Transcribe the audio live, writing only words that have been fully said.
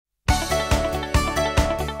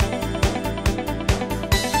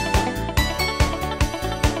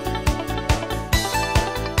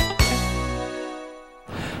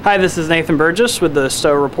Hi, this is Nathan Burgess with the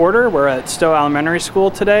Stowe Reporter. We're at Stowe Elementary School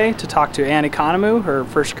today to talk to Annie Economou. Her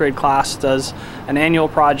first grade class does an annual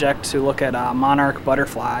project to look at monarch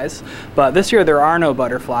butterflies. But this year there are no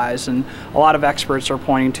butterflies, and a lot of experts are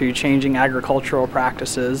pointing to changing agricultural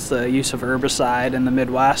practices, the use of herbicide in the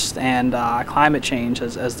Midwest, and climate change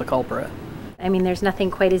as the culprit. I mean, there's nothing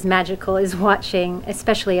quite as magical as watching,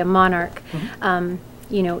 especially a monarch,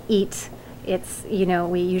 eat. It's,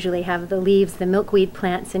 we usually have the leaves, the milkweed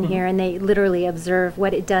plants in here, and they literally observe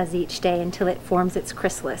what it does each day until it forms its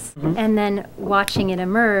chrysalis. And then watching it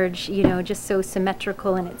emerge, just so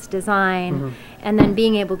symmetrical in its design, and then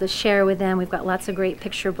being able to share with them. We've got lots of great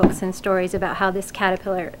picture books and stories about how this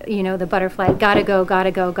caterpillar, the butterfly, gotta go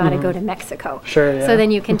to Mexico. Sure, yeah. So then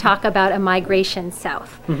you can talk about a migration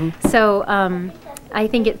south. So I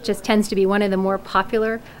think it just tends to be one of the more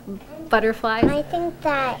popular butterflies. I think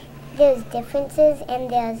that there's differences and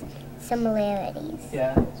there's similarities.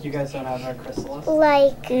 Yeah, you guys don't have a chrysalis?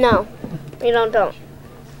 No, we don't.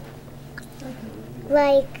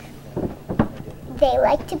 They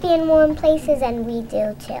like to be in warm places, and we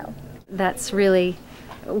do too. That's really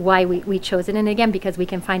why we chose it, and again, because we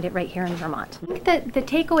can find it right here in Vermont. I think that the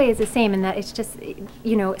takeaway is the same in that it's just,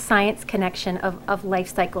 science connection of life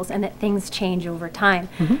cycles and that things change over time.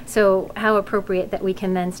 So how appropriate that we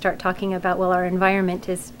can then start talking about, well, our environment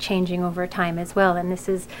is changing over time as well, and this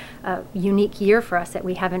is a unique year for us that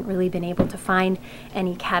we haven't really been able to find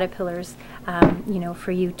any caterpillars,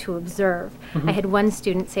 for you to observe. I had one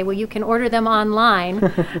student say, well, you can order them online,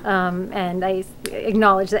 and I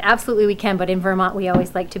acknowledge that absolutely we can, but in Vermont we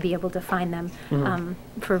always like to be able to find them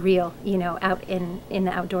for real, out in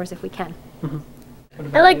the outdoors if we can.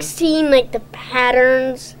 I like seeing the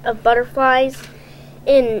patterns of butterflies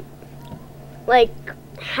in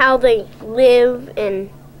how they live and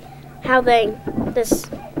how they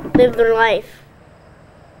just live their life.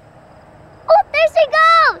 Oh, there she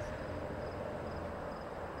goes!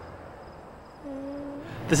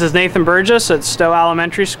 This is Nathan Burgess at Stowe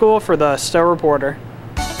Elementary School for the Stowe Reporter.